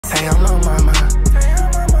Tay on my mama.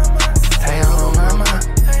 Tay on my mama.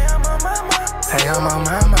 Tay on my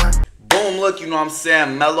mama. Boom, look, you know what I'm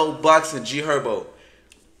saying? Mello Buckzz and Herbo.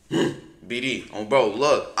 BD. Oh, bro,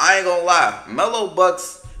 look, I ain't gonna lie. Mello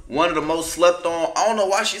Buckzz, one of the most slept on. I don't know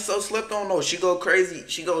why she's so slept on, though. She go crazy.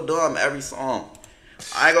 She go dumb every song.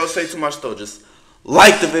 I ain't gonna say too much, though. Just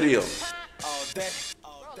like the video.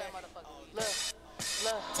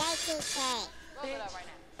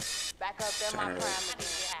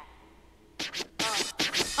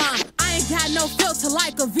 I ain't got no filter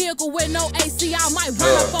like a vehicle with no AC. I might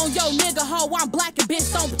run up on your nigga hoe. I'm black and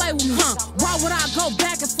bitch, don't play with me. Why would I go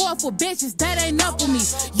back and forth with bitches? That ain't up with me.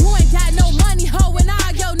 You ain't got no money, hoe, and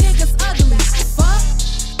all your niggas ugly. Fuck.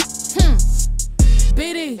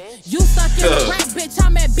 BD, you stuck in the rack, bitch.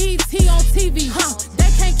 I'm at BT on TV.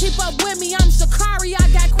 They can't keep up with me. I'm Shakari. I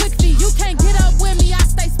got quick feet. You can't get up with me. I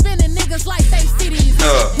stay spinning niggas like they cities.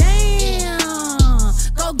 Damn.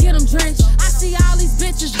 Go get them drenched. I see all these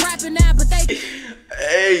bitches rapping now, but they.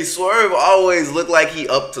 Hey, Swerve always look like he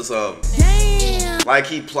up to something. Damn. Like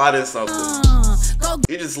he plotted something.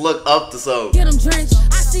 He just look up to something. Get them drenched.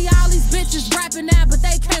 I see all these bitches rapping now, but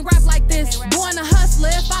they can't rap like this. Born a hustler.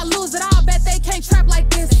 If I lose it, I'll bet they can't trap like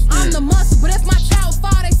this. I'm the muscle, but if my child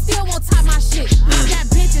fall, they still won't top my shit. I got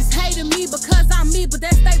bitches hating me because I'm me, but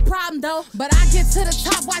that's their problem though. But I get to the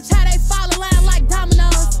top, watch how they fall in line like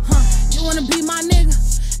dominoes. You wanna be my nigga,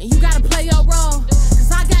 and you gotta play your role.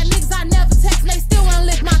 Cause I got niggas I never text, and they still wanna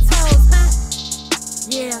lick my toes,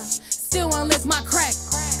 Yeah, still wanna lick my crack.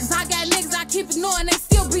 Cause I got niggas I keep ignoring, they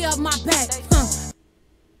still be up my back.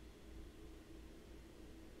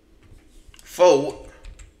 Who?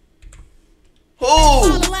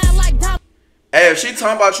 Hey, if she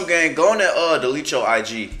talking about you gang, go on and delete your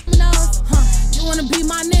IG. You wanna be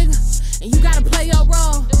my nigga, and you gotta play your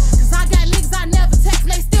role. Cause I got niggas I never text,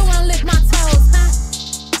 and they still wanna lick my toes,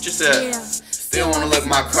 What you said? Yeah, still wanna lick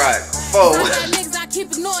my crack. I got niggas I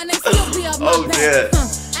keep ignoring, they still be up my back.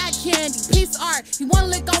 Act candy, piece of art, you wanna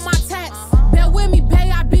lick on my tats. Bear with me,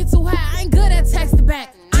 bae, I be too high, I ain't good at texting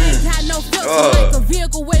back. I ain't got no filter like a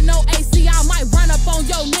vehicle with no AC. I might run up on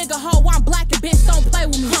your nigga hoe. I'm black and bitch, don't play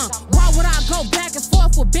with me. Why would I go back and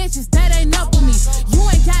forth with bitches? That ain't up with me. You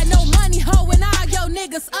ain't got no money, hoe, and all your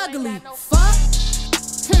niggas ugly. Fuck.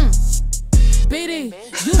 BD,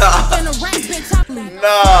 you stuck in a rack, bitch, ugly.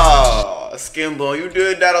 Nah, Skimbo, you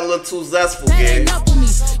did that a little too zestful, that gang. Ain't up with me.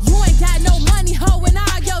 You ain't got no money, hoe, and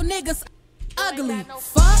all your niggas ugly.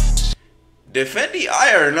 Fuck. Defendi,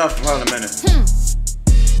 I heard enough from her in a minute.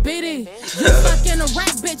 BD, you stuck in a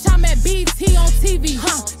rack, bitch. I'm at BT on TV.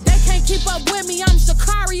 They can't keep up with me. I'm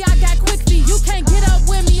Shakari. I got quick feet. You can't get up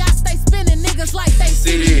with me. I stay spinning niggas like they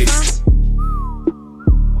CDs.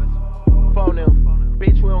 Phone them,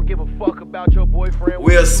 bitch. We don't give a fuck about your boyfriend.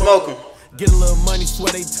 We'll smoke him. Get a little money,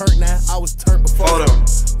 swear they turned now. I was turned before them.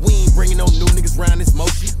 We ain't bringing no new niggas round this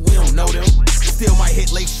motion. We don't know them. Still might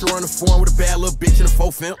hit Lake Shore on the foreign with a bad little bitch in a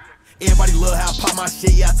faux fimp. Everybody love how I pop my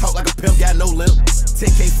shit, yeah, I talk like a pimp, got no limp.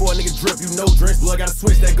 10K for a nigga drip, you know drench. Blood got a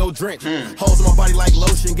switch that go drench. Holes in my body like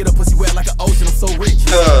lotion, get a pussy wet like an ocean, I'm so rich.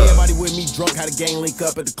 Everybody with me drunk, how the gang link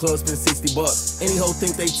up at the club, spend 60 bucks. Any hoe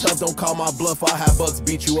think they tough, don't call my bluff, I'll have bucks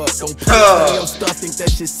beat you up. Don't play your stuff, think that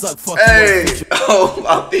shit suck, fuck you.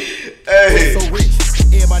 Hey. So rich.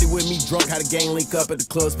 Everybody with me drunk, how the gang link up at the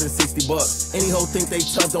club, spend 60 bucks. Any hoe think they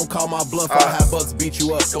tough, don't call my bluff, I'll have bucks beat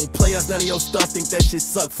you up. Don't play us, none of your stuff, think that shit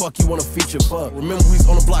suck, fuck you wanna feature, fuck. Remember we was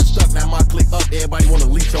on the block stuck, now my click up, everybody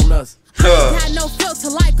wanna leech on us. Got no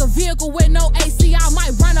filter like a vehicle with no AC. I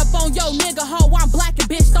might run up on your nigga hoe. I'm black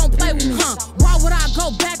and bitch, don't play with me. Why would I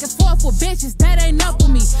go back and forth with bitches? That ain't up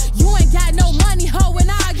with me. You ain't got no money, hoe,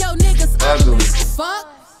 and all your niggas ugly.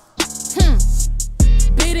 Fuck.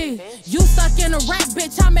 BD, you stuck in a rack,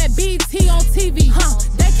 bitch. I'm at BT on TV.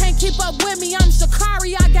 They can't keep up with me. I'm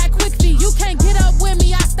Shakari. I got quick feet. You can't get up with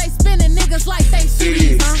me. I stay spinning niggas like they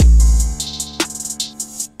CDs.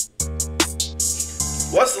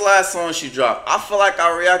 What's the last song she dropped? I feel like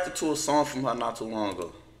I reacted to a song from her not too long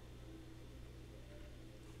ago.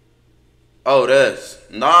 Oh, that's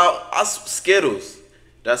Skittles.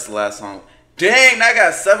 That's the last song. Dang, that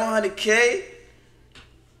got 700K.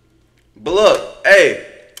 But look, hey,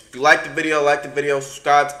 if you like the video,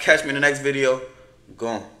 subscribe to catch me in the next video. I'm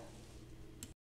gone.